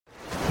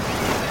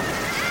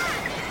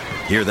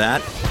Hear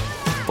that?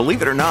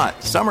 Believe it or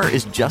not, summer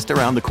is just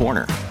around the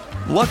corner.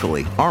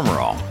 Luckily, Armor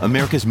All,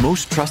 America's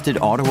most trusted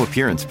auto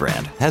appearance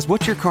brand, has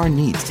what your car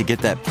needs to get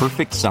that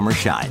perfect summer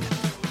shine.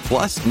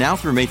 Plus, now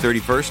through May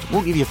 31st,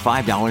 we'll give you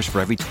 $5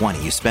 for every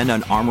 $20 you spend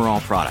on Armor All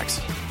products.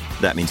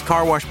 That means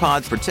car wash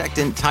pods,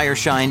 protectant, tire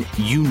shine,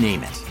 you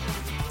name it.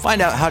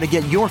 Find out how to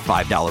get your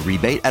 $5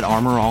 rebate at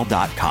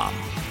armorall.com.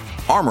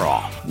 Armor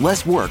All,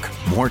 less work,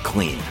 more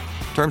clean.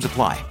 Terms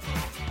apply.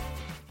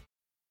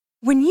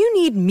 When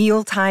you need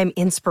mealtime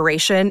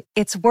inspiration,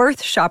 it's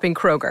worth shopping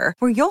Kroger,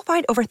 where you'll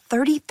find over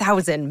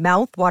 30,000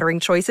 mouth-watering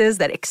choices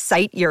that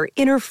excite your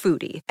inner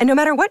foodie. And no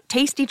matter what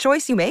tasty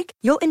choice you make,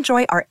 you'll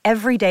enjoy our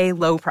everyday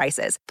low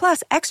prices,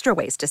 plus extra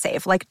ways to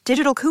save, like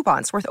digital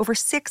coupons worth over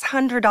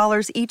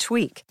 $600 each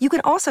week. You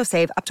can also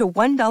save up to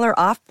 $1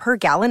 off per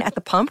gallon at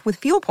the pump with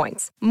fuel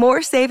points.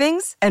 More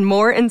savings and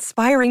more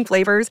inspiring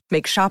flavors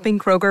make shopping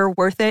Kroger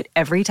worth it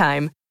every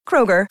time.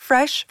 Kroger,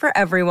 fresh for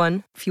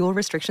everyone. Fuel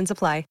restrictions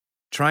apply.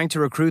 Trying to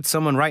recruit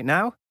someone right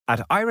now?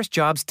 At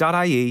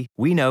irishjobs.ie,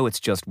 we know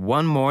it's just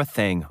one more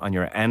thing on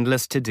your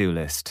endless to-do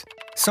list.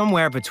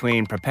 Somewhere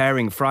between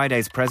preparing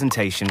Friday's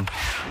presentation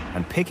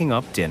and picking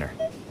up dinner.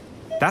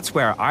 That's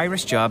where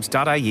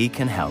irishjobs.ie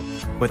can help.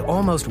 With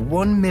almost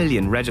 1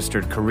 million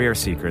registered career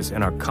seekers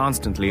in our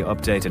constantly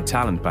updated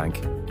talent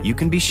bank, you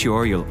can be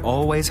sure you'll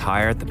always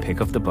hire the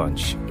pick of the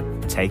bunch.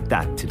 Take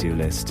that to-do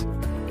list.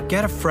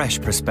 Get a fresh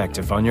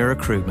perspective on your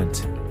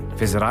recruitment.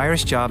 Visit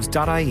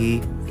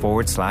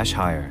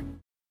irishjobs.ie/hire.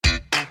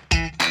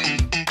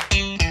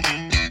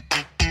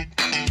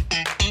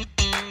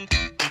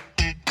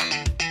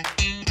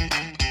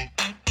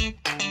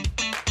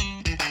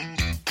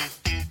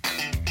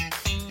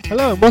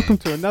 Hello and welcome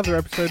to another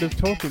episode of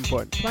Talking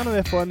Point,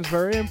 Planet F1's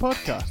very own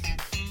podcast.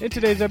 In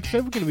today's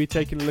episode, we're going to be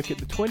taking a look at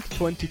the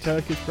 2020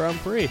 Turkish Grand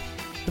Prix,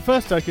 the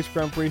first Turkish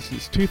Grand Prix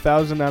since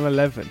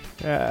 2011.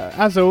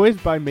 As always,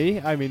 by me,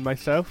 I mean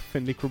myself,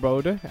 Finley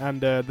Krabolder,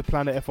 and the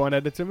Planet F1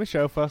 editor,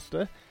 Michelle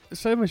Foster.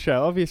 So,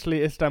 Michelle,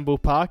 obviously Istanbul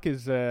Park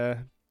is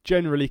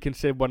generally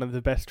considered one of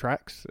the best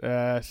tracks,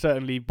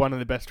 certainly one of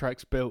the best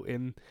tracks built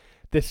in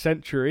this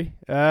century.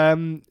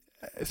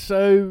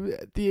 So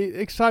the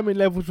excitement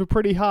levels were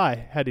pretty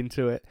high heading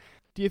to it.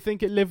 Do you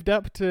think it lived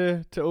up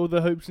to all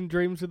the hopes and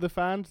dreams of the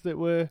fans that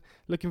were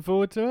looking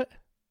forward to it?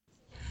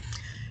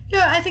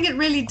 Yeah, I think it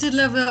really did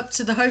live up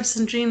to the hopes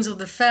and dreams of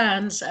the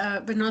fans,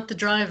 but not the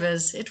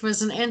drivers. It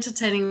was an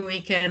entertaining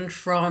weekend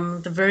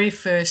from the very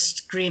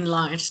first green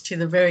light to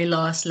the very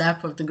last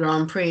lap of the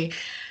Grand Prix,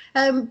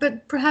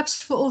 but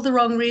perhaps for all the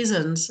wrong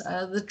reasons.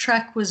 The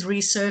track was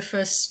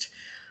resurfaced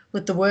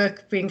with the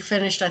work being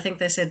finished, I think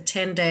they said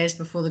 10 days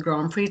before the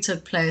Grand Prix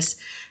took place,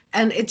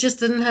 and it just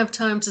didn't have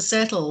time to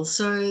settle.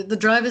 So the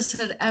drivers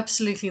had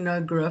absolutely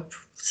no grip.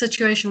 The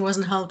situation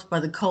wasn't helped by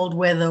the cold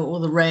weather or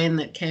the rain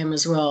that came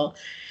as well.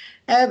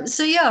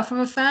 So yeah, from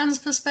a fan's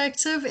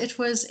perspective, it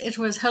was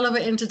hell of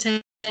a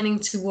entertaining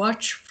to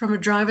watch. From a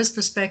driver's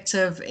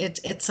perspective,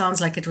 it sounds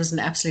like it was an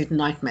absolute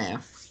nightmare.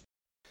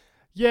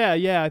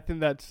 Yeah, I think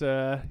that's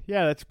a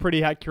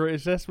pretty accurate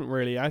assessment,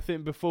 really. I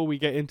think before we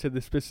get into the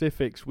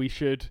specifics, we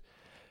should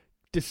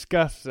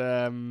discuss,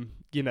 the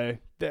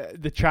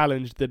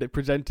challenge that it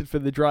presented for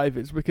the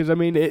drivers, because I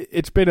mean,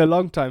 it's been a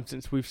long time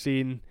since we've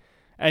seen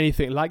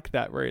anything like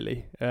that,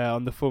 really,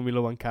 on the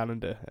Formula One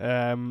calendar.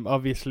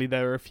 Obviously,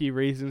 there are a few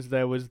reasons.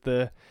 There was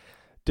the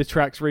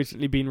track's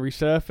recently been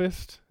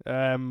resurfaced,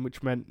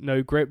 which meant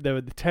no grip. There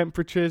were the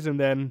temperatures, and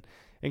then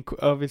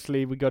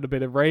obviously we got a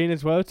bit of rain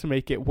as well to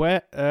make it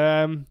wet.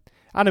 And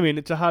I mean,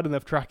 it's a hard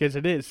enough track as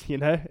it is,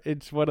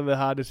 it's one of the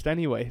hardest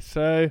anyway.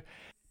 So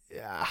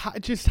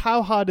just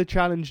how hard a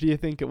challenge do you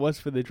think it was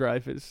for the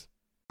drivers?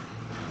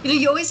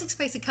 You always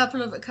expect a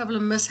couple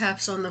of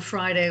mishaps on the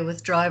Friday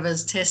with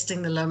drivers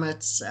testing the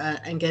limits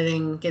and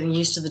getting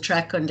used to the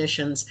track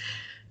conditions.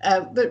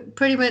 But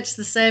pretty much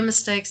the same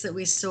mistakes that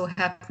we saw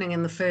happening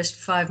in the first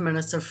 5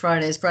 minutes of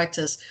Friday's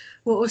practice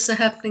were also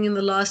happening in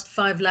the last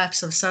 5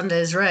 laps of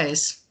Sunday's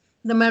race.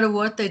 No matter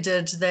what they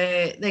did,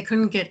 they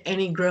couldn't get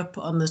any grip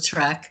on the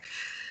track.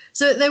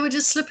 So they were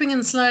just slipping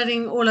and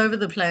sliding all over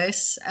the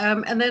place.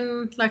 And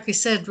then, like we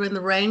said, when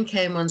the rain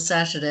came on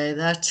Saturday,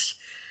 that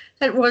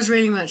was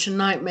really much a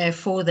nightmare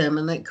for them,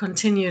 and that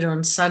continued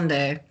on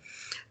Sunday.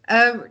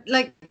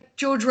 Like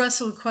George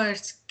Russell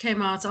quite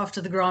came out after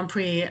the Grand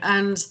Prix,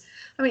 and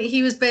I mean,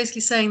 he was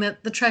basically saying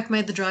that the track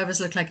made the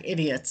drivers look like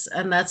idiots,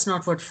 and that's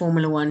not what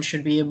Formula One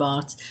should be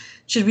about. It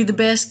should be the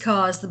best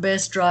cars, the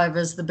best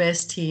drivers, the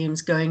best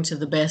teams going to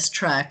the best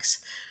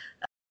tracks.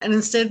 And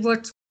instead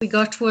what we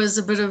got was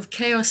a bit of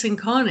chaos and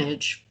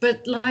carnage.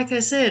 But like I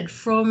said,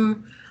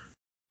 from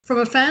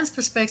a fan's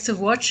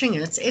perspective watching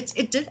it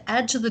did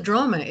add to the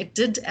drama. It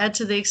did add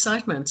to the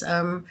excitement.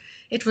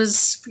 It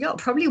was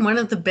probably one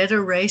of the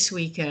better race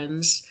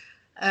weekends,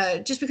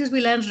 just because we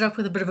landed up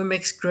with a bit of a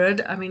mixed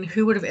grid. I mean,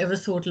 who would have ever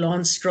thought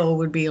Lance Stroll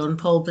would be on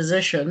pole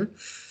position?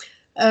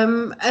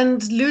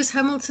 And Lewis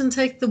Hamilton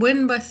take the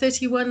win by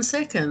 31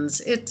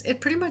 seconds. It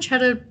pretty much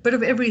had a bit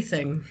of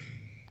everything.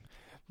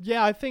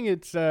 Yeah, I think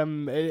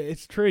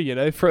it's true. You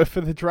know, for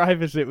the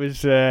drivers, it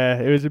was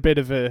a bit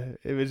of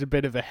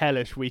a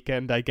hellish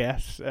weekend, I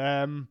guess.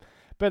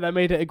 But that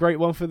made it a great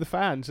one for the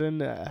fans.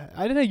 And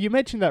I don't know. You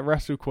mentioned that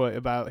Russell quote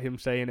about him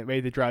saying it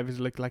made the drivers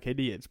look like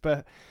idiots,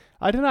 but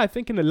I don't know. I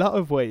think in a lot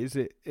of ways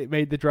it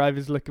made the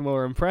drivers look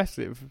more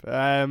impressive.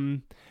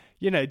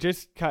 You know,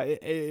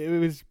 it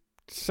was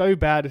so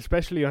bad,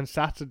 especially on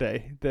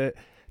Saturday, that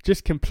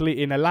just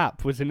completing a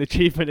lap was an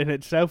achievement in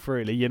itself,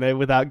 really, you know,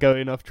 without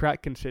going off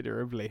track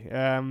considerably.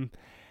 And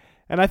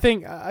I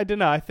think, I don't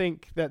know, I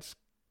think that's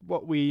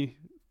what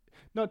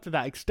not to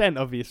that extent,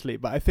 obviously,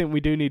 but I think we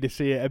do need to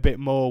see it a bit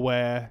more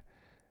where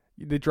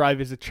the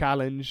drivers are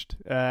challenged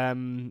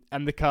and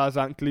the cars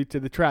aren't glued to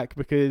the track,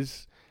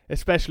 because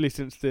especially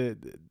since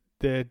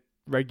the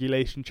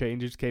regulation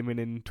changes came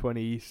in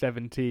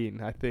 2017,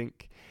 I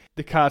think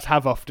the cars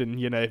have often,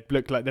 you know,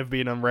 looked like they've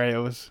been on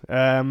rails.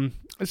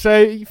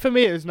 So for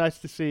me, it was nice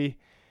to see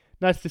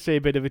a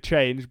bit of a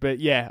change. But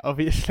yeah,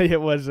 obviously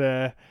it was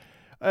a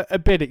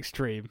bit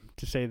extreme,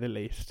 to say the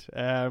least.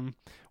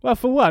 Well,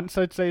 for once,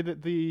 I'd say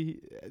that the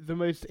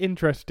most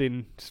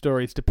interesting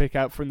stories to pick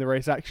out from the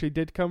race actually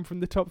did come from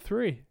the top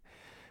three.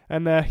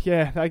 And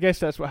yeah, I guess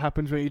that's what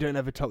happens when you don't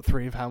have a top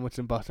three of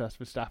Hamilton, Bottas,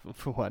 Verstappen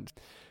for once.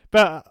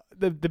 But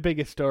the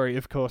biggest story,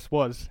 of course,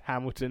 was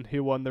Hamilton,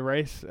 who won the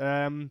race.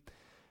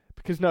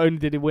 Because not only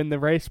did he win the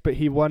race, but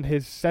he won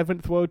his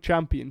 7th World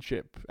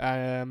Championship,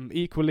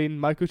 equaling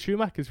Michael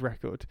Schumacher's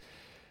record.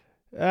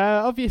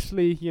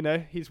 Obviously, you know,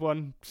 he's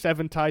won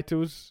 7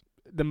 titles,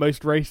 the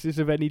most races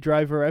of any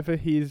driver ever.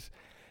 He's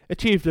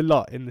achieved a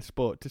lot in the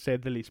sport, to say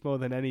the least, more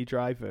than any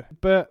driver.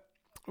 But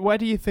where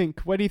do you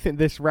think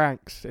this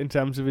ranks in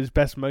terms of his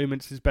best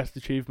moments, his best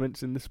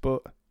achievements in the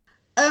sport?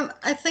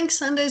 I think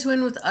Sunday's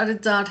win, without a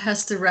doubt,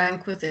 has to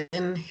rank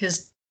within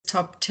his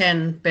top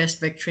 10 best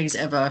victories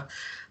ever.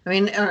 I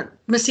mean,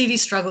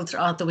 Mercedes struggled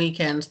throughout the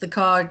weekend. The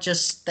car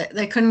just,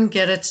 they couldn't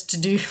get it to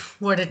do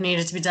what it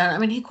needed to be done. I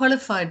mean, he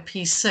qualified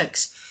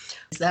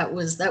P6. That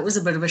was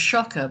a bit of a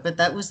shocker, but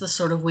that was the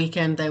sort of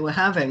weekend they were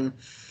having.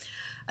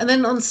 And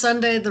then on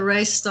Sunday, the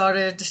race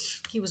started.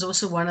 He was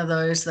also one of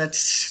those that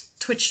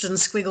twitched and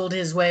squiggled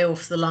his way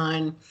off the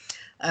line.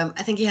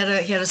 I think he had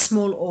a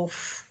small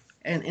off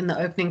in the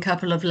opening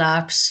couple of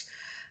laps.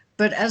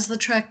 But as the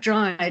track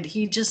dried,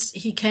 he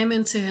came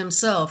into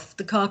himself.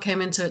 The car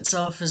came into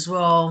itself as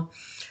well.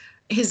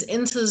 His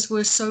inters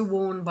were so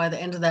worn by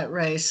the end of that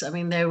race. I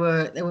mean, they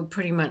were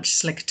pretty much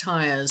slick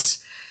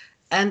tires.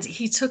 And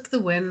he took the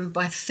win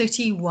by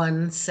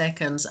 31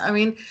 seconds. I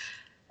mean,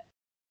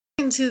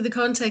 into the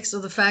context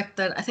of the fact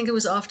that I think it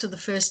was after the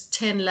first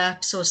 10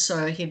 laps or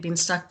so, he'd been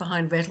stuck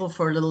behind Vettel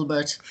for a little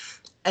bit.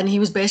 And he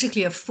was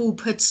basically a full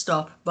pit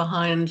stop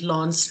behind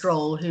Lance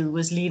Stroll, who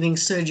was leading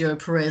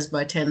Sergio Perez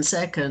by 10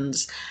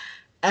 seconds.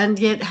 And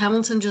yet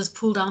Hamilton just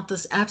pulled out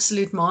this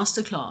absolute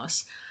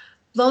masterclass.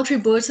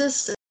 Valtteri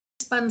Bottas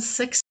spun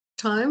 6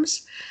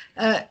 times.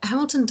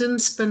 Hamilton didn't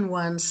spin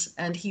once,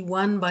 and he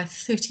won by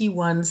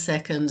 31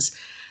 seconds.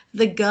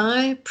 The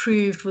guy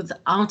proved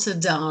without a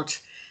doubt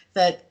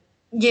that,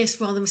 yes,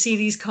 while the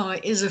Mercedes car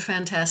is a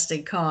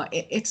fantastic car,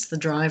 it's the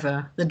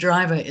driver. The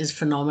driver is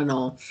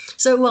phenomenal.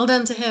 So well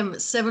done to him.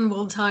 7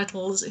 world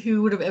titles.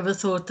 Who would have ever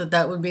thought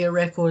that would be a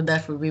record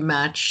that would be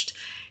matched?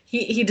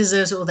 He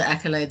deserves all the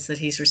accolades that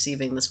he's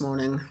receiving this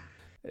morning.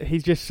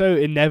 He's just so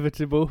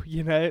inevitable,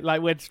 you know.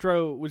 Like when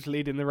Stroll was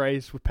leading the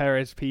race with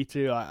Perez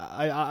P2,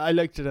 I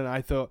looked at it and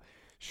I thought,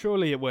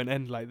 surely it won't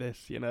end like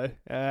this, you know.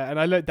 And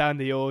I looked down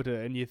the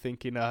order and you're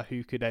thinking,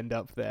 who could end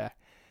up there?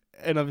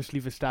 And obviously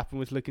Verstappen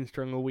was looking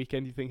strong all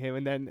weekend, you think him.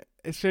 And then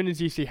as soon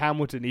as you see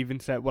Hamilton even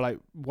set,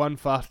 one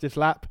fastest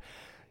lap,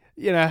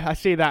 you know, I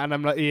see that and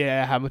I'm like,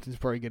 yeah, Hamilton's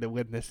probably going to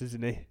win this,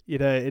 isn't he? You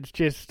know,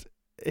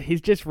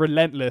 he's just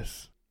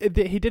relentless. He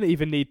didn't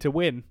even need to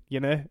win, you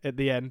know, at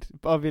the end.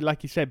 But obviously,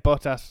 like you said,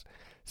 Bottas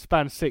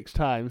spanned 6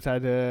 times,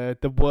 had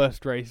the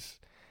worst race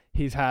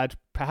he's had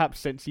perhaps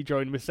since he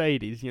joined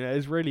Mercedes. You know, it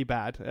was really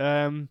bad.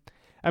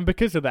 And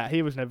because of that,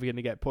 he was never going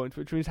to get points,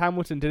 which means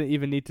Hamilton didn't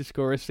even need to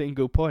score a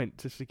single point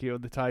to secure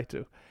the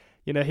title.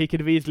 You know, he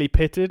could have easily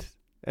pitted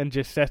and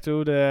just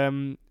settled.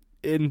 He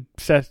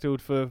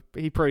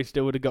probably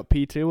still would have got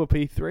P2 or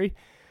P3.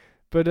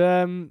 But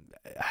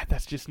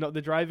that's just not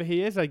the driver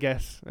he is, I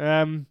guess.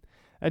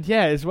 And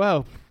yeah, as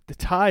well, the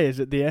tyres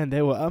at the end,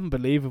 they were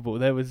unbelievable.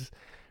 There was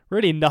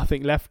really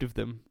nothing left of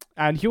them.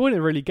 And you wouldn't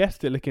have really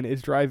guessed it looking at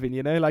his driving,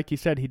 you know. Like you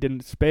said, he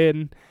didn't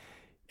spin.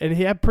 And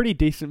he had pretty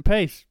decent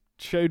pace,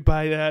 showed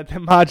by the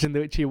margin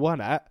which he won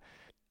at.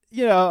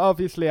 You know,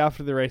 obviously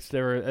after the race,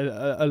 there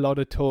were a lot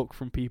of talk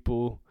from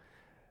people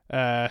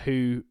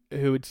who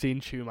had seen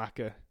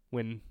Schumacher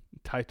win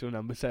title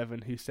number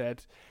 7, who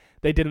said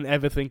they didn't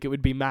ever think it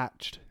would be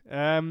matched.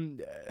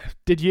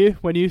 Did you,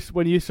 when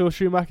you saw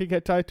Schumacher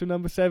get title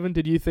number 7,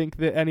 did you think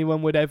that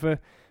anyone would ever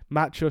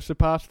match or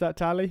surpass that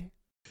tally?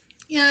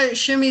 Yeah,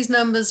 Schumi's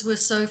numbers were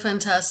so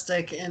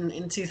fantastic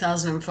in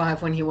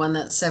 2005 when he won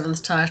that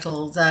 7th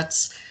title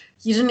that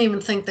you didn't even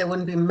think they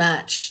wouldn't be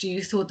matched.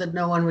 You thought that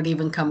no one would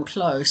even come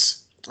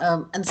close.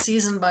 And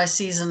season by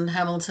season,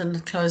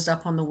 Hamilton closed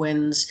up on the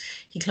wins.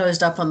 He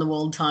closed up on the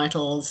world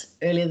titles.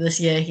 Earlier this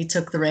year, he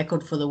took the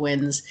record for the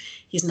wins.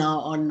 He's now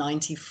on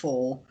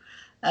 94.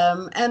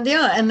 And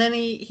then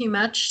he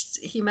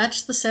matched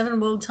the 7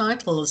 world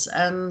titles.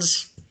 And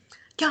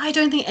yeah, I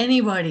don't think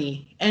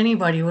anybody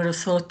would have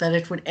thought that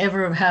it would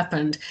ever have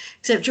happened.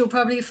 Except you'll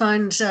probably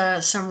find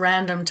some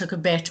random took a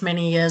bet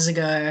many years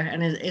ago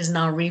and is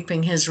now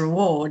reaping his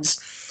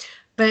rewards.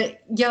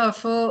 But yeah,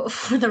 for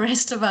the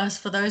rest of us,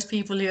 for those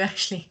people who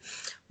actually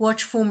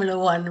watch Formula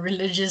One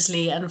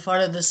religiously and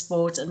follow the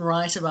sport and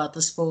write about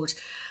the sport,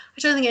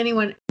 I don't think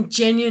anyone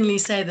genuinely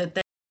say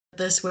that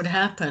this would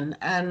happen.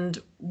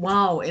 And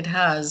wow, it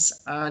has.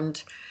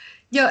 And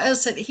yeah,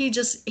 as I said,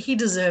 he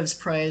deserves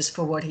praise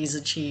for what he's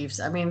achieved.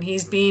 I mean,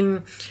 he's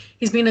been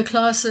in a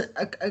class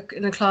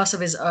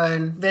of his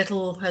own.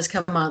 Vettel has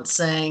come out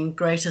saying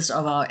greatest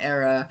of our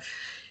era.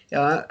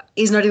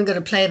 He's not even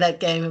going to play that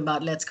game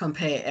about let's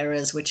compare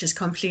eras, which is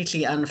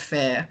completely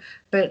unfair.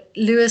 But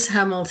Lewis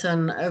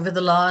Hamilton, over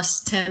the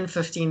last 10,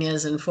 15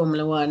 years in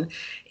Formula One,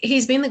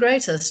 he's been the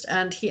greatest,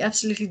 and he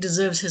absolutely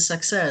deserves his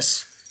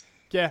success.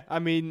 Yeah, I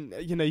mean,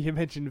 you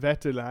mentioned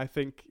Vettel,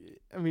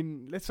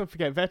 and let's not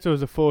forget, Vettel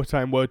was a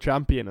 4-time world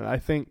champion, and I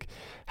think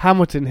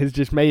Hamilton has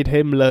just made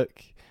him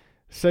look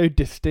so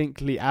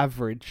distinctly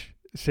average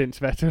since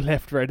Vettel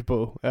left Red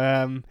Bull.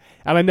 And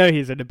I know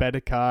he's in a better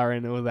car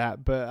and all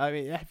that, but I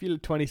mean, if you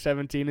look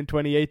 2017 and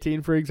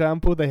 2018, for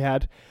example, they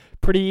had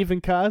pretty even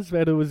cars.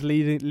 Vettel was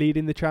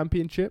leading the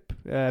championship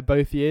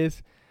both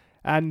years.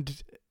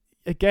 And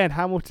again,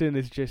 Hamilton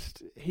is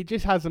just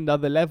has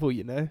another level,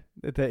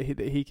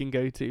 that he can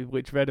go to,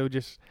 which Vettel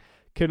just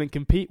couldn't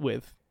compete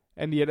with.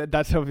 And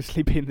that's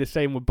obviously been the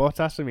same with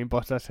Bottas. I mean,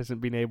 Bottas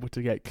hasn't been able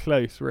to get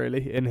close,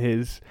 really, in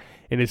his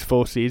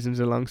 4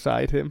 seasons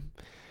alongside him.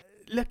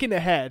 Looking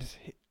ahead,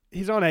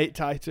 he's on 8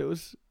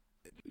 titles.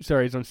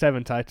 Sorry, he's on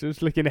 7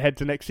 titles. Looking ahead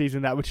to next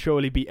season, that would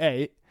surely be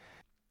 8.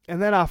 And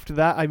then after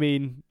that, I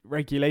mean,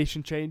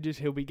 regulation changes.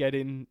 He'll be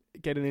getting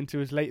into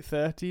his late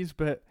 30s,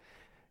 but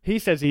he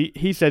says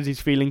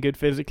he's feeling good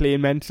physically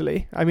and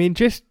mentally. I mean,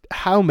 just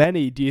how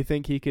many do you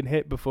think he can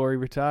hit before he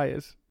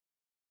retires?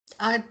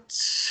 I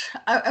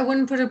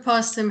wouldn't put it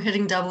past him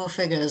hitting double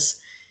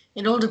figures.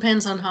 It all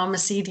depends on how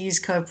Mercedes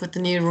cope with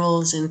the new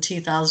rules in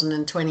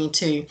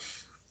 2022.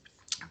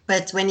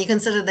 But when you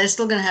consider they're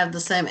still going to have the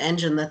same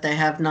engine that they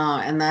have now,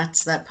 and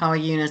that power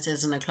unit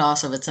is in a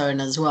class of its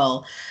own as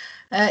well.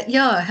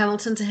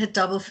 Hamilton to hit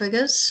double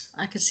figures,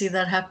 I could see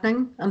that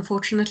happening,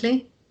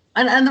 unfortunately.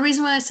 And the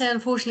reason why I say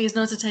unfortunately is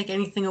not to take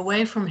anything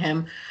away from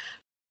him.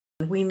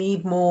 We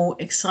need more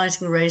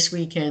exciting race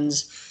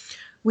weekends.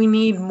 We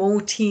need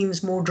more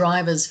teams, more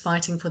drivers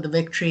fighting for the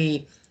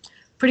victory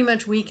pretty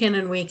much week in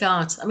and week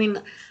out. I mean,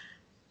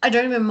 I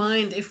don't even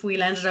mind if we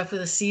landed up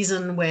with a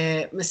season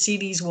where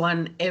Mercedes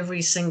won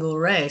every single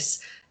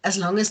race, as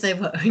long as they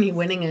were only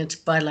winning it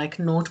by like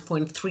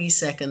 0.3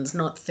 seconds,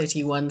 not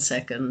 31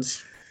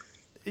 seconds.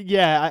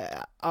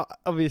 Yeah,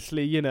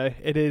 obviously,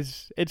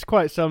 it's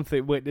quite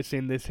something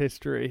witnessing this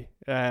history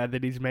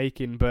that he's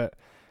making, but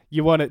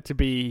you want it to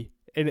be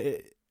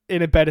in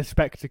a better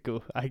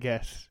spectacle, I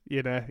guess.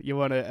 You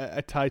want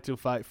a title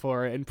fight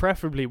for it, and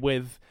preferably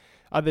with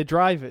other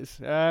drivers.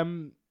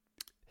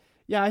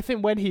 Yeah, I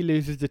think when he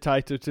loses the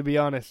title, to be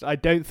honest, I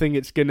don't think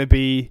it's going to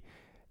be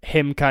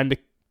him kind of,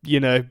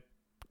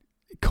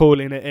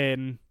 calling it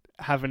in,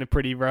 having a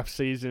pretty rough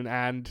season,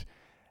 and,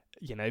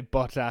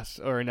 Bottas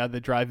or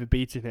another driver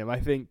beating him. I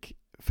think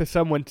for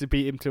someone to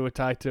beat him to a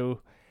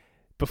title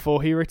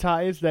before he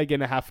retires, they're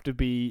going to have to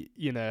be,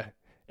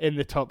 in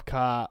the top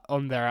car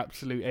on their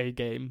absolute A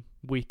game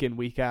week in,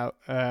 week out.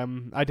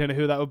 I don't know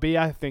who that would be.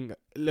 I think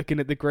looking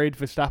at the grid,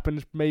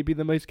 Verstappen's maybe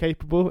the most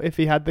capable if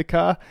he had the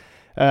car.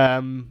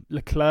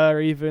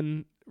 Leclerc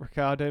even,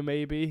 Ricciardo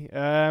maybe.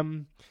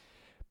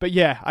 But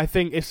yeah, I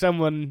think if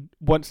someone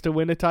wants to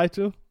win a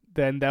title,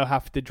 then they'll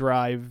have to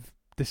drive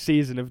the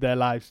season of their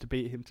lives to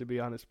beat him, to be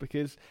honest,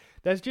 because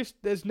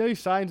there's no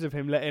signs of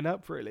him letting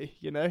up, really,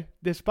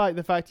 despite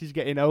the fact he's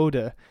getting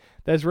older.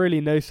 There's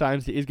really no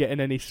signs that he's getting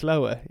any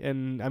slower.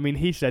 And I mean,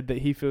 he said that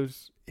he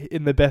feels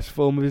in the best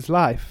form of his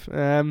life.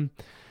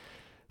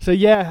 So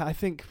yeah, I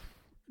think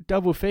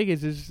double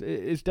figures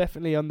is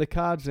definitely on the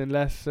cards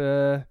unless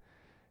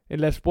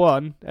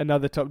one,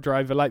 another top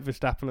driver like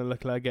Verstappen and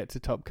Leclerc gets a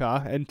top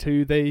car, and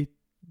 2, they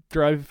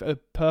drive a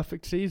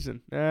perfect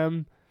season.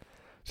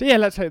 So yeah,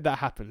 let's hope that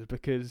happens,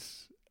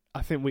 because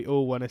I think we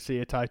all want to see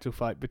a title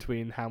fight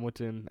between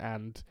Hamilton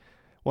and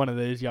one of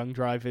those young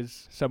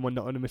drivers, someone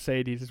not on a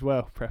Mercedes as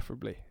well,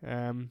 preferably.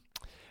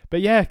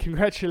 But yeah,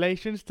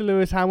 congratulations to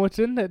Lewis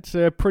Hamilton. It's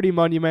a pretty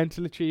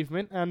monumental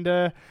achievement,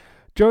 and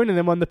joining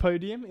them on the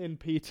podium in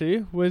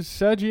P2 was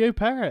Sergio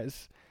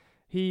Perez.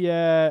 He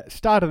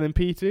started in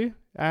P2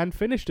 and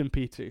finished in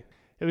P2.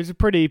 It was a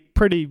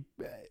pretty,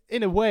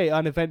 in a way,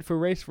 uneventful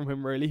race from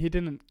him, really. He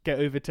didn't get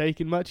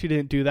overtaken much. He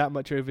didn't do that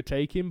much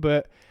overtaking,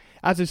 but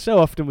as is so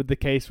often with the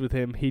case with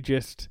him, he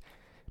just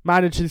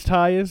managed his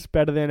tyres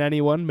better than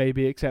anyone,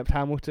 maybe except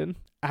Hamilton.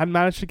 and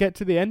managed to get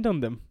to the end on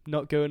them,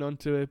 not going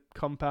onto a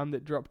compound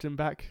that dropped him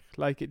back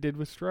like it did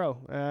with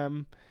Stroll.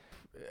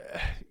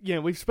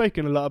 We've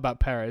spoken a lot about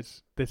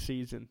Perez this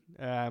season,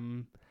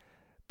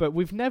 but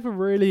we've never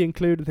really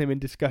included him in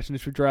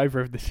discussions for driver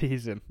of the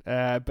season.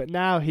 But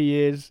now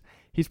he's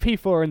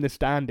P4 in the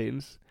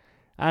standings,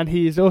 and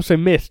he's also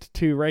missed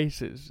 2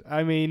 races.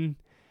 I mean,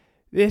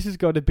 this has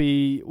got to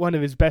be one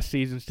of his best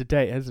seasons to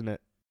date, hasn't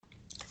it?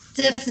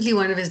 Definitely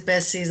one of his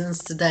best seasons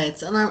to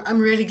date, and I'm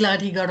really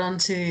glad he got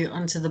onto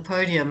the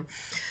podium.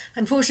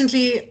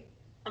 Unfortunately,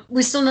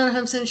 we're still not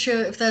 100%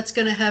 sure if that's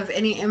going to have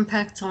any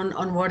impact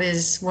on what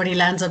he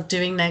lands up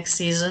doing next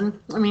season.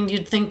 I mean,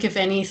 you'd think if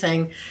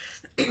anything,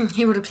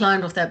 he would have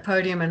climbed off that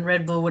podium and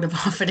Red Bull would have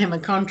offered him a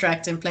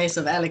contract in place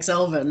of Alex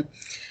Albon.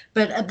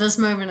 But at this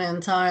moment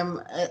in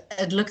time,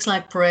 it looks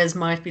like Perez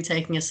might be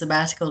taking a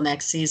sabbatical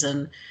next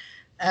season.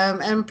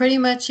 And pretty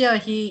much,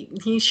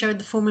 he showed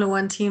the Formula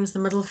One teams the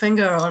middle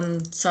finger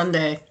on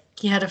Sunday.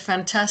 He had a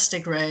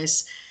fantastic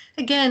race.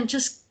 Again,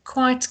 just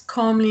quite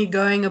calmly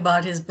going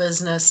about his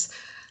business.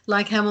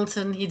 Like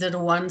Hamilton, he did a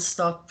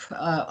one-stop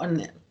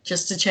on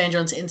just to change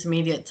onto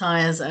intermediate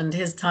tyres, and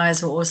his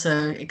tyres were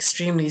also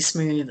extremely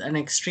smooth and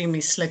extremely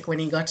slick when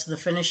he got to the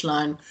finish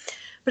line.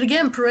 But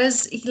again,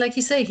 Perez, like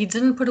you say, he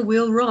didn't put a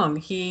wheel wrong.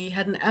 He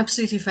had an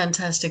absolutely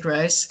fantastic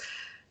race.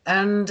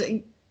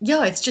 And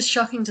yeah, it's just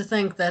shocking to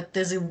think that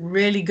there's a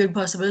really good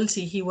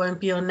possibility he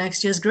won't be on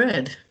next year's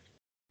grid.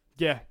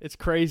 Yeah, it's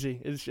crazy.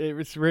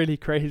 It's really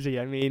crazy.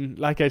 I mean,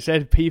 like I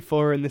said,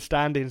 P4 in the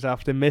standings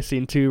after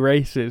missing 2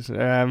 races.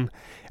 And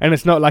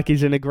it's not like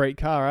he's in a great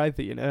car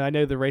either. I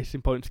know the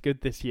Racing Point's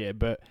good this year,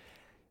 but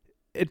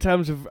in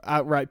terms of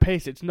outright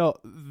pace, it's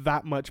not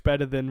that much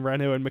better than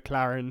Renault and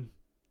McLaren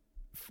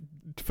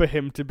for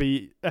him to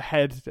be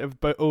ahead of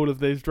all of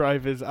those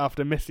drivers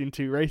after missing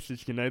 2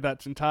 races.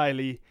 That's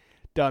entirely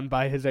done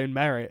by his own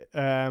merit.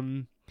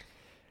 And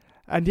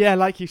yeah,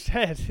 like you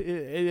said,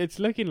 it's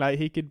looking like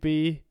he could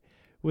be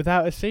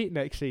without a seat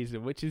next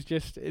season, which is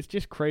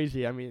just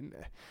crazy. I mean,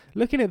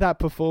 looking at that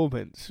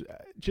performance,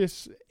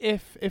 just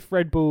if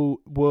Red Bull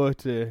were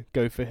to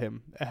go for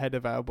him ahead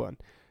of Albon,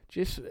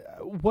 just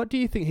what do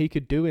you think he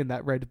could do in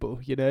that Red Bull?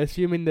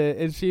 Assuming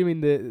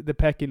the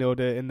pecking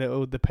order and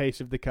the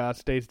pace of the car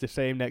stays the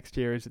same next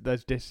year as it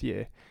does this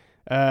year.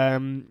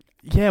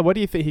 What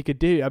do you think he could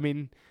do? I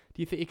mean,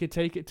 do you think he could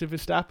take it to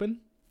Verstappen?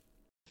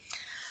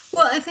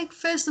 Well, I think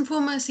first and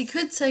foremost, he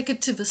could take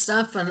it to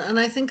Verstappen. And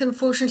I think,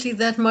 unfortunately,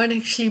 that might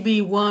actually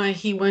be why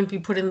he won't be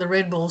put in the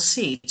Red Bull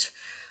seat.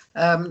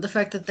 The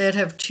fact that they'd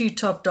have 2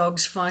 top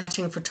dogs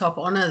fighting for top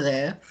honor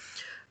there.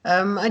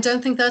 I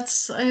don't think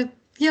that's... I'm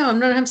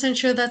not 100%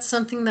 sure that's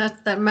something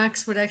that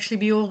Max would actually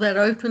be all that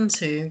open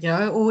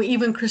to, or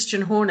even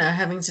Christian Horner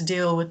having to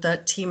deal with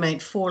that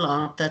teammate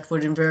fallout that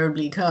would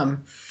invariably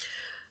come.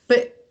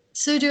 But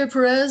Sergio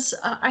Perez,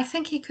 I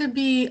think he could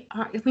be...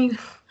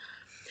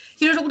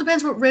 it all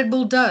depends what Red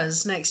Bull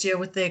does next year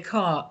with their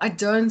car. I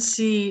don't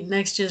see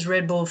next year's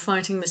Red Bull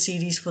fighting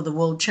Mercedes for the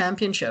World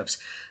Championships.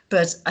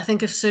 But I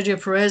think if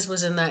Sergio Perez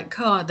was in that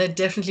car, they'd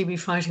definitely be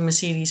fighting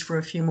Mercedes for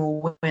a few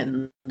more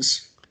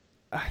wins.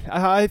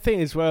 I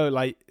think as well,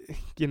 I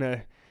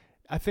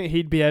think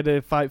he'd be able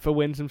to fight for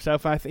wins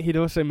himself. I think he'd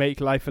also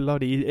make life a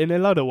lot easier. In a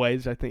lot of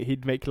ways, I think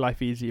he'd make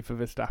life easier for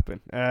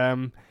Verstappen.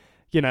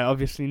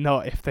 Obviously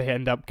not if they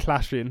end up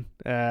clashing.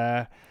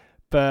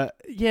 But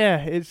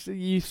yeah,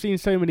 you've seen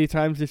so many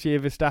times this year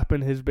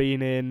Verstappen has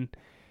been in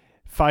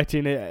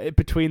fighting it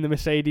between the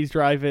Mercedes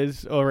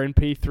drivers or in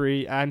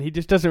P3, and he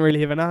just doesn't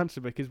really have an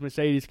answer because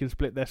Mercedes can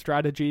split their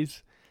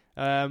strategies,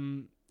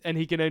 and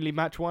he can only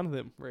match one of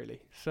them,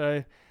 really.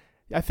 So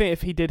I think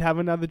if he did have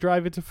another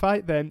driver to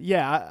fight, then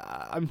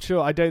yeah, I'm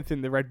sure. I don't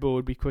think the Red Bull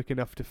would be quick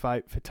enough to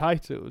fight for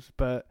titles,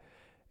 but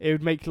it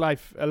would make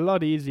life a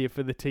lot easier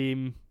for the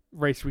team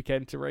race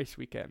weekend to race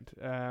weekend.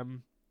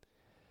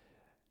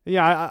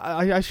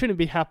 I shouldn't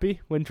be happy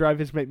when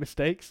drivers make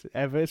mistakes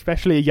ever,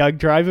 especially a young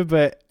driver.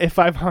 But if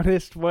I'm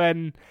honest,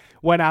 when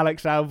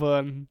Alex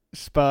Albon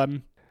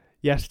spun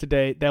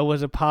yesterday, there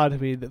was a part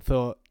of me that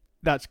thought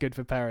that's good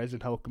for Perez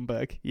and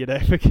Hülkenberg,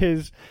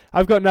 because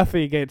I've got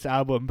nothing against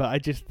Albon, but I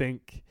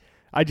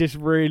just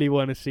really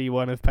want to see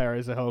one of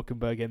Perez or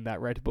Hülkenberg in that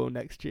Red Bull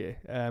next year,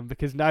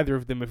 because neither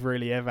of them have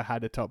really ever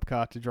had a top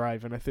car to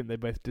drive, and I think they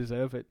both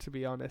deserve it, to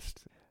be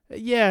honest.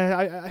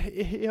 Yeah,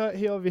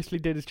 he obviously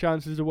did his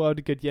chances a world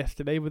of good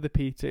yesterday with the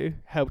P2,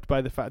 helped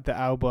by the fact that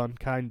Albon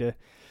kind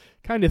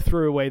of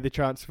threw away the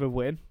chance of a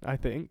win, I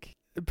think.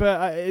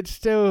 But it's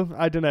still,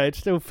 I don't know, it's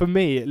still, for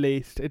me at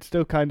least, it's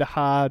still kind of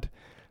hard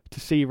to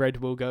see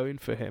Red Bull going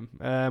for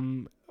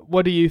him.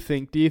 What do you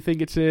think? Do you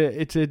think it's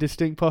a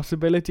distinct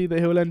possibility that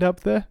he'll end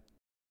up there?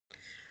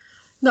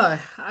 No,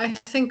 I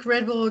think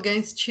Red Bull are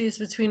going to choose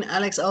between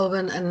Alex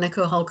Albon and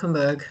Nico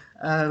Hülkenberg.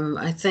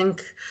 I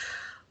think...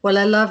 Well,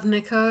 I love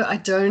Nico. I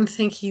don't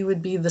think he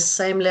would be the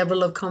same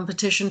level of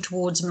competition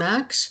towards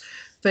Max,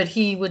 but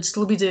he would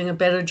still be doing a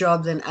better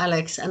job than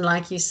Alex. And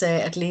like you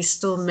say, at least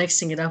still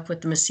mixing it up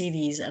with the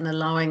Mercedes and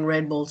allowing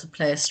Red Bull to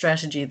play a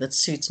strategy that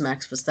suits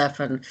Max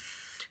Verstappen.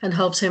 and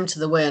helps him to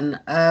the win.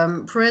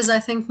 Perez, I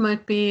think,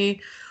 might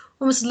be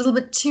almost a little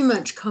bit too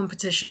much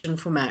competition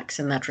for Max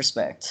in that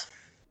respect.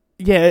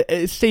 Yeah,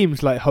 it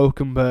seems like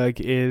Hulkenberg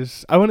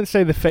is, I wouldn't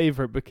say the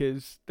favourite,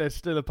 because there's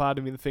still a part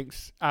of me that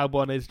thinks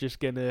Albon is just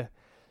going to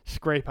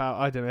scrape out,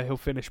 I don't know, he'll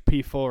finish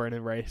P4 in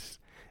a race,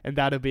 and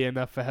that'll be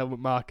enough for Helmut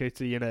Marko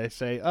to,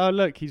 say, oh,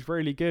 look, he's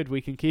really good,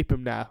 we can keep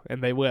him now,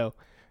 and they will.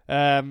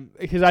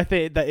 Because I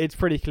think that it's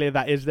pretty clear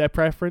that is their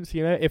preference,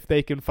 if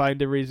they can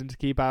find a reason to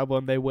keep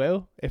Albon, they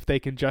will, if they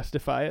can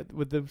justify it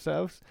with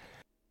themselves.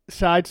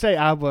 So I'd say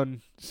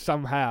Albon,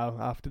 somehow,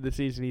 after the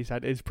season he's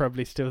had, is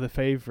probably still the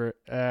favourite.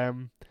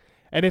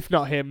 And if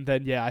not him,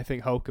 then yeah, I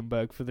think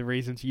Hulkenberg, for the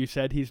reasons you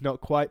said. He's not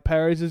quite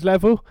Perez's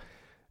level.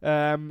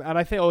 And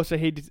I think also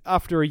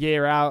after a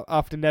year out,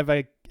 after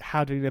never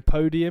having a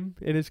podium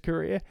in his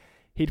career,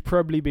 he'd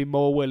probably be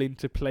more willing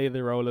to play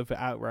the role of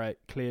outright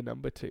clear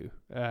number 2.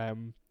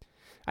 And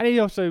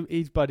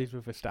he's buddies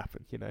with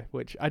Verstappen,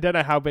 which I don't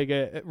know how big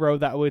a role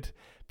that would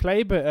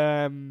play, but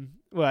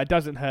it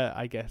doesn't hurt,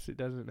 I guess. It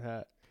doesn't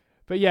hurt.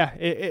 But yeah,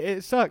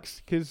 it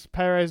sucks because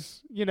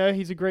Perez,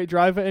 he's a great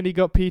driver and he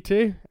got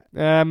P2.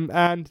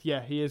 And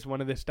yeah, he is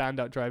one of the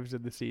standout drivers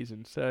of the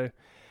season. So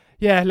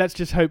yeah, let's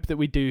just hope that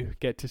we do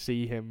get to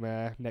see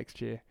him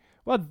next year.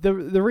 Well,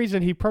 the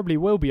reason he probably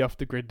will be off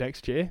the grid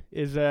next year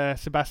is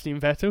Sebastian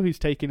Vettel, who's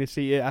taking a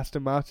seat at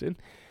Aston Martin.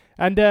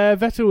 And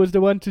Vettel was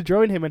the one to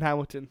join him and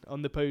Hamilton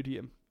on the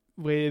podium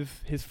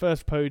with his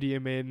first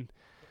podium in,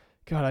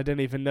 God, I don't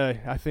even know.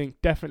 I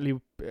think definitely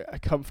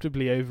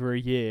comfortably over a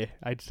year,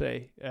 I'd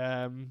say.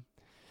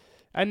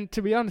 And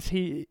to be honest,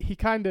 he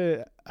kind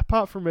of,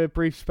 apart from a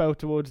brief spell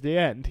towards the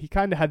end, he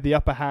kind of had the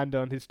upper hand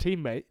on his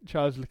teammate,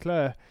 Charles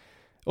Leclerc,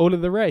 all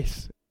of the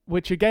race,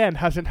 which again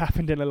hasn't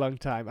happened in a long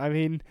time. I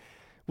mean,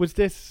 was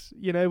this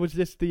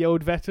the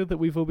old Vettel that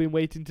we've all been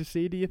waiting to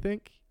see, do you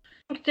think?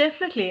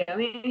 Definitely. I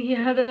mean, he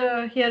had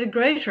a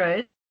great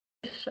race.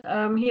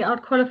 He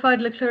outqualified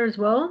Leclerc as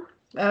well,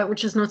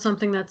 which is not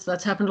something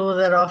that's happened all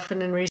that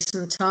often in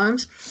recent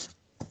times.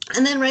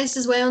 And then raced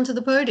his way onto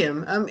the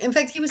podium. In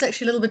fact, he was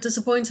actually a little bit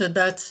disappointed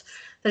that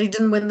he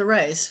didn't win the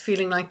race,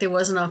 feeling like there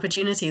was an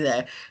opportunity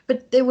there.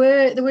 But there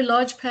were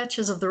large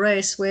patches of the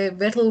race where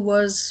Vettel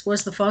was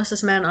the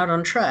fastest man out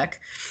on track,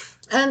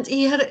 and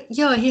he had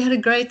a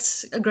great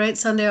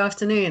Sunday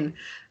afternoon.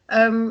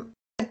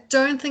 I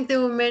don't think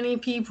there were many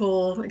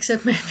people,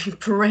 except maybe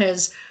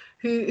Perez,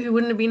 who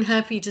wouldn't have been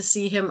happy to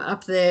see him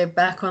up there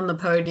back on the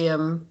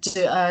podium,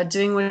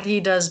 doing what he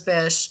does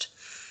best.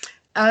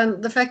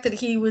 And the fact that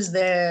he was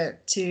there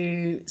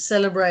to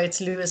celebrate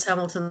Lewis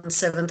Hamilton's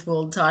 7th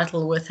world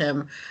title with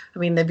him, I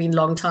mean, they've been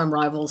long-time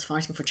rivals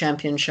fighting for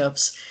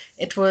championships.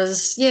 It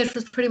was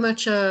pretty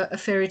much a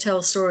fairy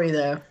tale story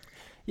there.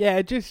 Yeah,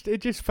 it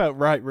just felt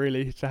right,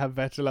 really, to have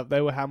Vettel up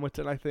there with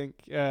Hamilton, I think.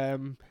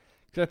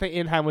 Because I think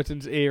in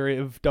Hamilton's era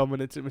of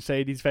dominance at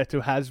Mercedes,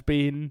 Vettel has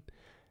been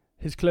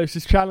his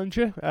closest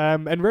challenger.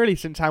 And really,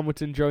 since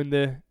Hamilton joined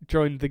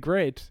the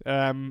grid,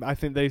 I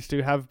think those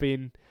two have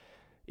been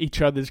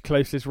each other's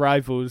closest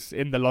rivals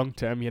in the long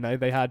term.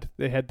 They had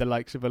the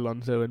likes of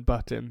Alonso and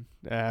Button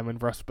and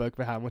Rosberg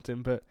for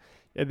Hamilton, but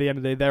at the end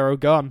of the day, they're all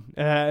gone,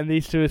 and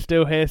these two are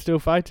still here, still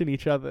fighting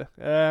each other.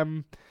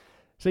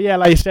 So yeah,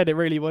 like you said, it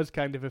really was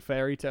kind of a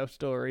fairy tale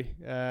story,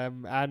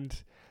 and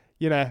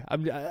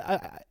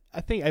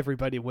I think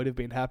everybody would have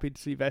been happy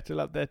to see Vettel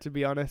up there. To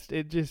be honest,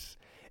 it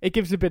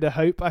gives a bit of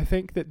hope. I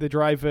think that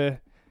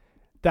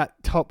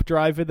that top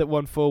driver that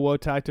won 4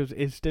 world titles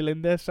is still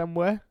in there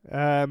somewhere.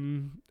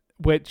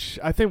 Which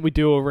I think we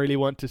do all really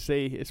want to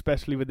see,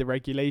 especially with the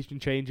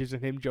regulation changes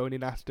and him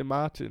joining Aston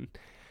Martin.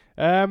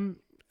 I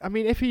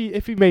mean, if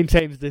he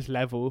maintains this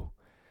level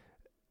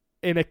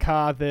in a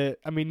car that,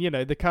 I mean,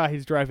 the car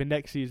he's driving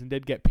next season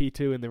did get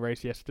P2 in the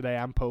race yesterday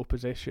and pole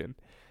position.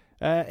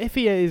 If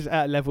he is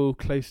at a level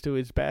close to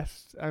his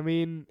best, I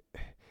mean,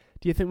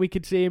 do you think we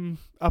could see him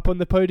up on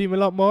the podium a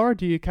lot more? Or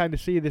do you kind of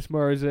see this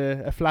more as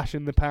a flash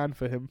in the pan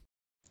for him?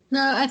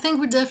 No, I think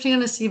we're definitely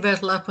going to see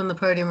Vettel up on the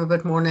podium a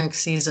bit more next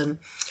season.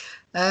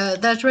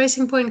 That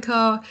Racing Point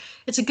car,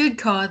 it's a good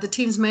car. The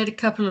team's made a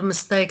couple of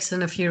mistakes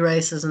in a few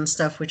races and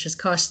stuff, which has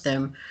cost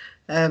them.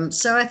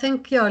 So I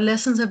think,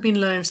 lessons have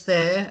been learned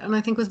there. And I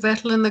think with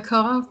Vettel in the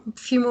car, a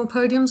few more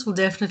podiums will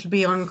definitely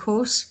be on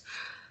course.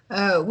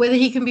 Whether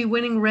he can be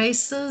winning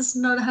races,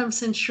 not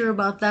 100% sure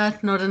about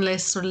that, not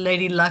unless sort of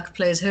Lady Luck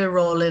plays her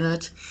role in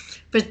it.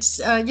 But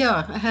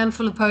a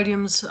handful of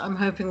podiums I'm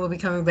hoping will be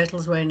coming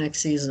Vettel's way next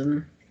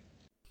season.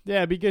 Yeah,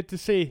 it'd be good to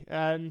see.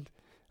 And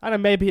I don't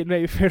know, maybe it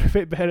made me feel a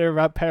bit better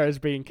about Perez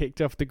being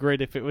kicked off the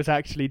grid if it was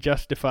actually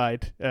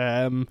justified.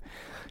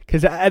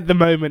 Because at the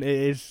moment it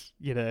is,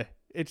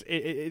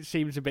 it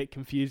seems a bit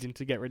confusing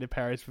to get rid of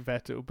Perez for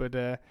Vettel. But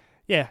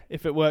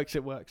if it works,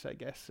 it works, I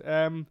guess.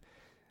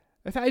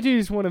 I do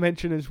just want to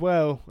mention as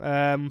well,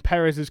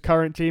 Perez's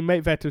current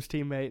teammate, Vettel's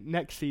teammate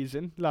next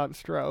season, Lance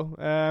Stroll.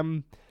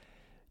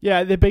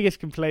 The biggest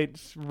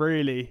complaints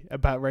really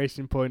about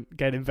Racing Point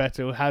getting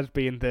Vettel has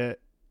been that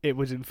it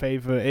was in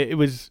favour. It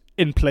was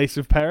in place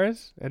of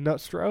Perez and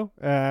not Stroll.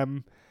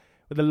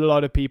 With a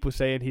lot of people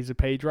saying he's a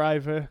pay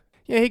driver.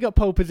 Yeah, he got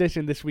pole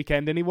position this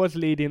weekend, and he was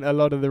leading a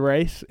lot of the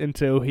race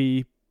until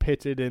he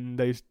pitted, and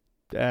those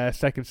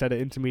second set of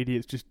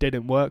intermediates just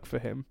didn't work for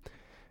him.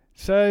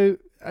 So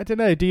I don't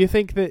know. Do you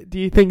think that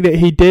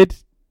he did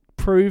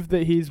prove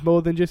that he's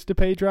more than just a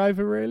pay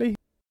driver, really?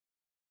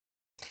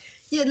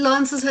 Yeah,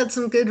 Lance has had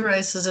some good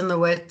races in the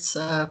wet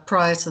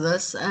prior to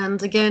this,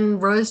 and again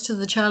rose to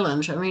the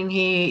challenge. I mean,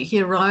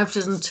 he arrived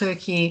in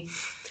Turkey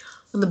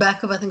on the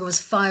back of, I think it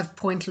was 5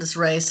 pointless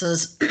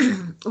races,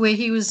 where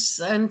he was,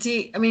 and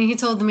he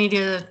told the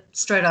media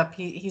straight up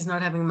he's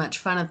not having much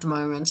fun at the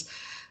moment.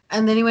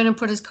 And then he went and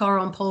put his car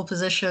on pole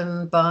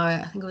position by,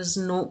 I think it was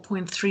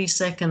 0.3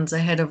 seconds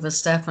ahead of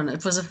Verstappen.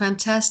 It was a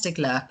fantastic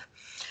lap.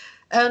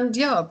 And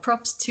yeah,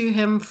 props to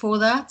him for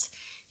that.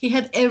 He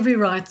had every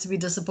right to be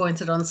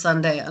disappointed on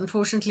Sunday.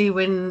 Unfortunately,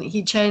 when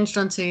he changed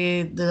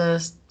onto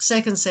the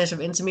second set of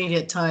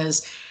intermediate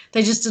tyres,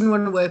 they just didn't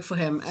want to work for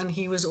him, and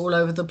he was all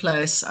over the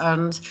place.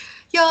 And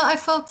yeah, I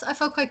felt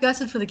quite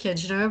gutted for the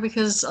kid,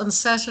 because on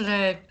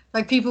Saturday,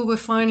 like, people were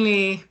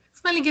finally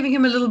giving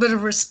him a little bit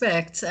of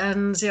respect,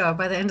 and yeah,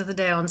 by the end of the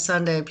day on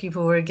Sunday,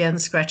 people were again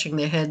scratching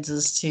their heads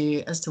as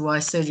to why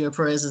Sergio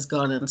Perez is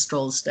gone and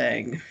Stroll's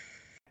staying.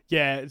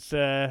 Yeah, it's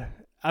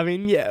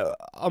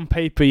on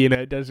paper,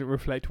 it doesn't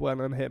reflect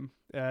well on him.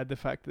 The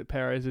fact that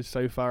Perez is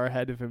so far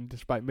ahead of him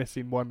despite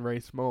missing one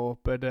race more,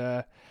 but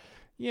I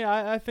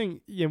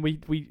think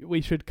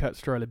we should cut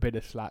Stroll a bit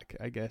of slack.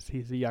 I guess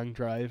he's a young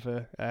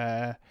driver.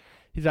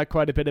 He's had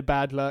quite a bit of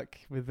bad luck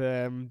with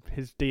the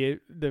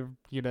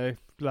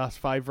last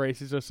 5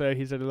 races or so.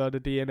 He's had a lot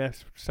of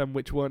DNFs, some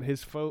which weren't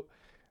his fault.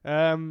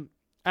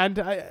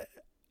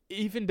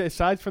 Even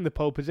aside from the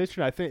pole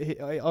position, I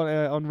think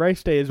on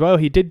race day as well,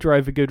 he did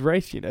drive a good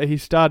race. He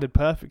started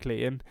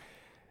perfectly, and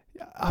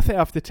I think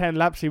after 10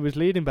 laps he was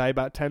leading by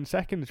about 10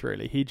 seconds.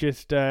 Really, he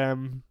just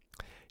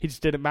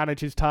didn't manage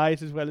his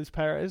tyres as well as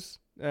Perez,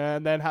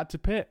 and then had to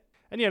pit.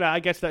 And I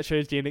guess that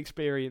shows the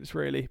inexperience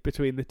really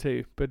between the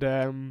two. But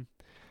I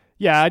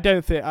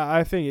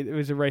think it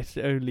was a race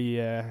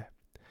that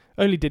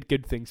only did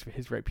good things for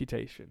his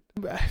reputation.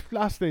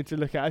 Last thing to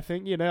look at, I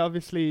think,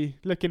 obviously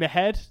looking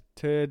ahead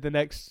to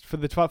for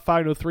the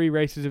final 3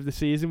 races of the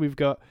season, we've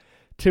got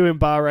 2 in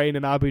Bahrain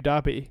and Abu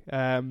Dhabi.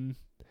 I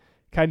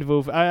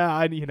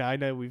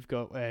know we've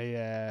got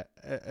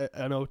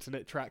an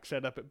alternate track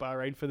set up at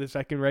Bahrain for the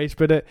second race,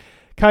 but it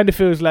kind of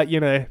feels like,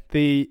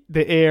 the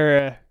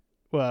era,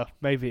 well,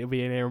 maybe it'll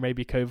be an era,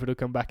 maybe COVID will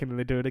come back and then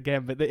they do it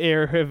again, but the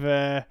era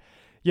of,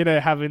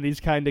 having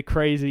these kind of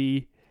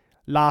crazy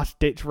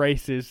last-ditch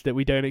races that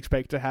we don't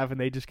expect to have, and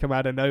they just come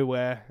out of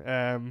nowhere,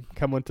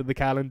 come onto the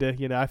calendar.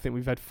 I think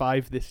we've had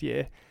 5 this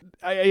year.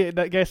 I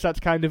guess that's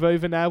kind of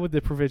over now with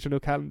the provisional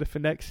calendar for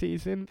next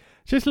season.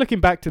 Just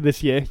looking back to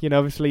this year,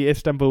 obviously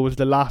Istanbul was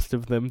the last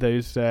of them,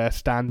 those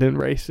stand-in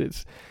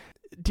races.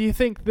 Do you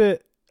think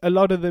that a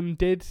lot of them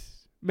did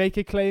stake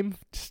a claim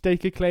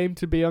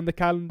to be on the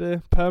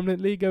calendar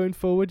permanently going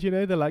forward,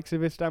 the likes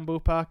of Istanbul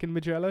Park and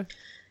Mugello?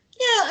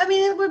 Yeah,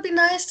 it would be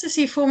nice to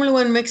see Formula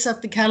One mix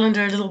up the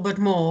calendar a little bit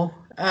more.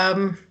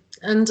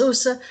 And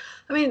also,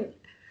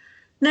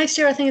 next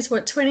year I think it's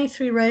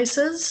 23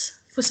 races.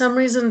 For some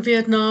reason,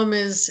 Vietnam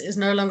is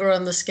no longer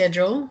on the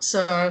schedule.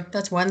 So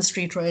that's 1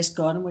 street race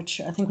gone, which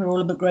I think we're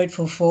all a bit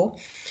grateful for.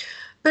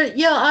 But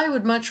yeah, I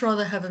would much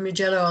rather have a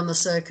Mugello on the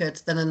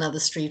circuit than another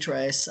street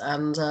race.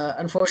 And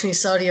unfortunately,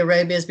 Saudi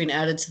Arabia has been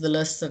added to the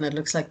list, and it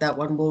looks like that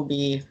one will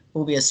be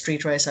a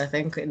street race, I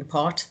think, in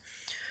part.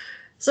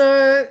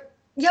 So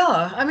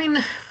yeah,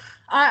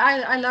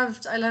 I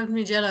loved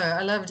Mugello.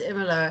 I loved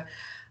Imola.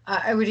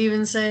 I would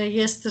even say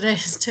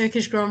yesterday's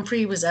Turkish Grand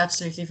Prix was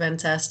absolutely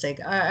fantastic.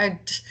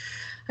 I'd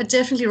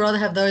definitely rather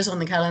have those on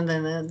the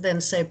calendar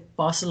than say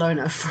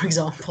Barcelona, for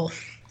example.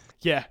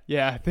 Yeah.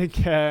 I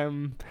think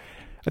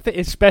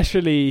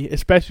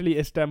especially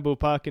Istanbul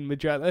Park and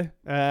Mugello.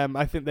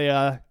 I think they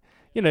are,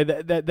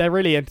 they're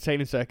really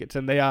entertaining circuits,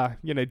 and they are,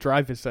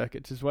 drivers'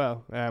 circuits as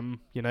well.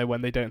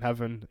 When they don't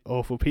have an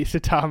awful piece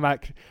of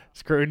tarmac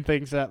screwing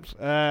things up.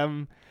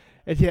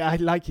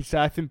 Like you said,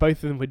 I think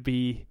both of them would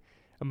be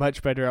a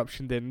much better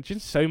option than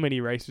just so many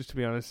races, to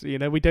be honest.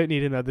 We don't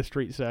need another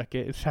street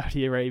circuit in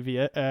Saudi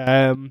Arabia.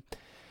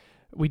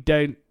 We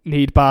don't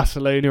need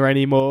Barcelona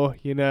anymore.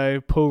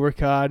 Paul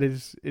Ricard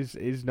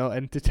is not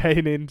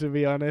entertaining, to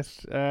be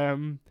honest.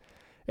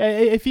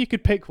 If you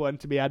could pick one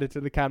to be added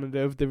to the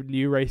calendar of the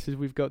new races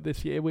we've got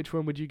this year, which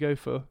one would you go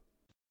for?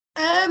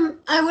 I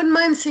wouldn't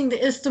mind seeing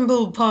the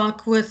Istanbul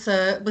Park with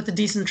a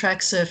decent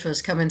track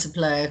surface come into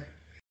play.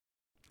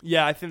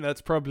 Yeah, I think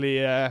that's probably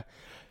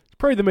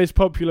the most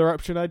popular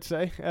option, I'd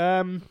say.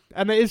 And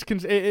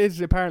it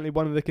is apparently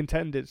one of the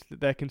contenders that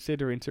they're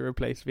considering to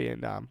replace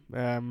Vietnam,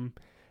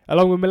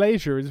 along with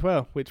Malaysia as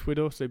well, which would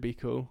also be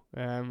cool.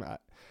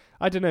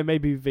 I don't know,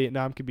 maybe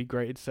Vietnam could be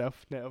great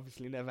itself. They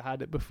obviously never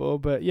had it before,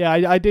 but yeah,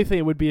 I do think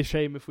it would be a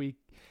shame if we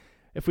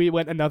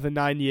went another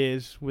 9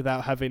 years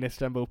without having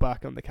Istanbul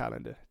Park on the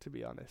calendar, to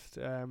be honest.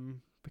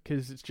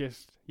 Because it's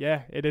just,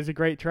 it is a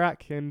great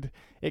track, and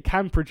it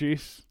can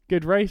produce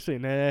good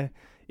racing,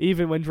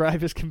 even when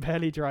drivers can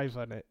barely drive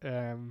on it.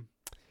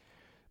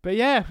 But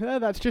yeah,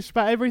 that's just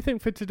about everything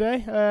for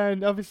today.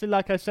 And obviously,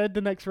 like I said,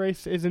 the next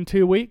race is in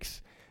 2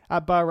 weeks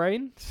at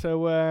Bahrain. So,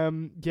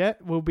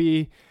 we'll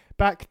be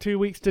back 2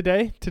 weeks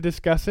today to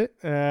discuss it.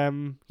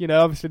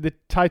 Obviously the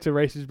title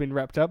race has been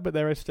wrapped up, but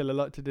there is still a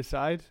lot to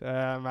decide.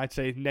 I'd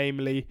say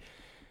namely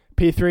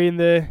P3 in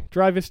the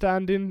driver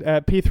standing,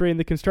 P3 in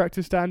the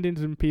constructor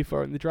standings, and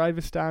P4 in the driver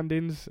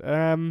standings.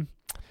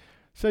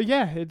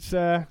 It's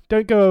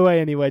don't go away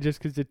anywhere just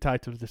because the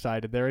title's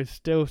decided. There is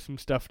still some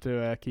stuff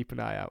to keep an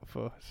eye out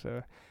for.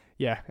 So,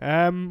 yeah.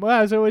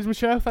 As always,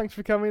 Michelle, thanks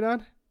for coming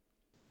on.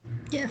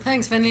 Yeah,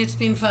 thanks, Vinny. It's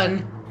been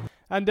fun.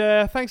 And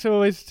thanks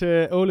always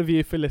to all of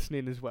you for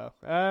listening as well.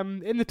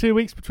 In the 2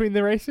 weeks between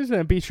the races,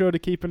 be sure to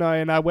keep an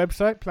eye on our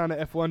website,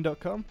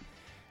 planetf1.com,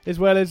 as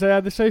well as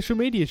the social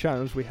media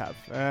channels we have.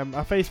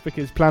 Our Facebook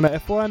is Planet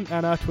F1,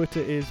 and our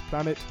Twitter is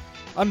Planet_F1.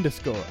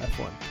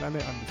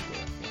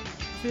 Planet_F1.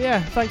 So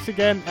yeah, thanks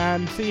again,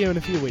 and see you in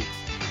a few weeks.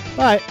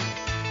 Bye.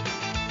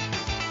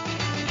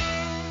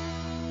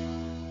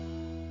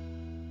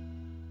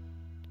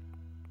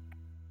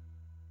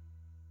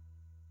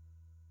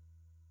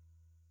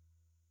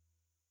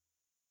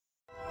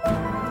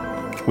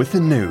 With the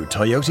new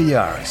Toyota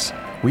Yaris,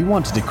 we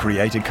wanted to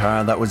create a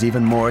car that was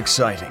even more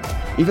exciting,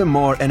 even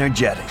more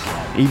energetic,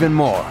 even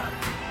more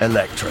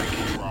electric,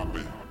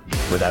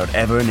 without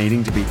ever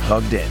needing to be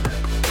plugged in.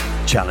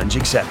 Challenge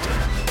accepted.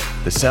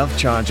 The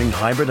self-charging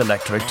hybrid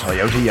electric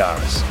Toyota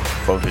Yaris,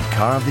 voted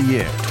Car of the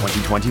Year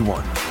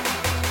 2021.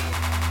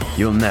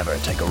 You'll never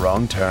take a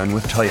wrong turn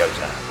with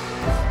Toyota.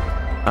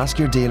 Ask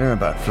your dealer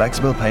about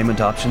flexible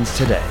payment options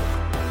today.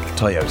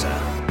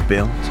 Toyota,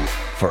 built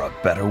for a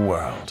better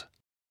world.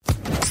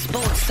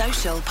 Sports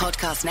Social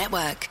Podcast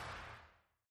Network.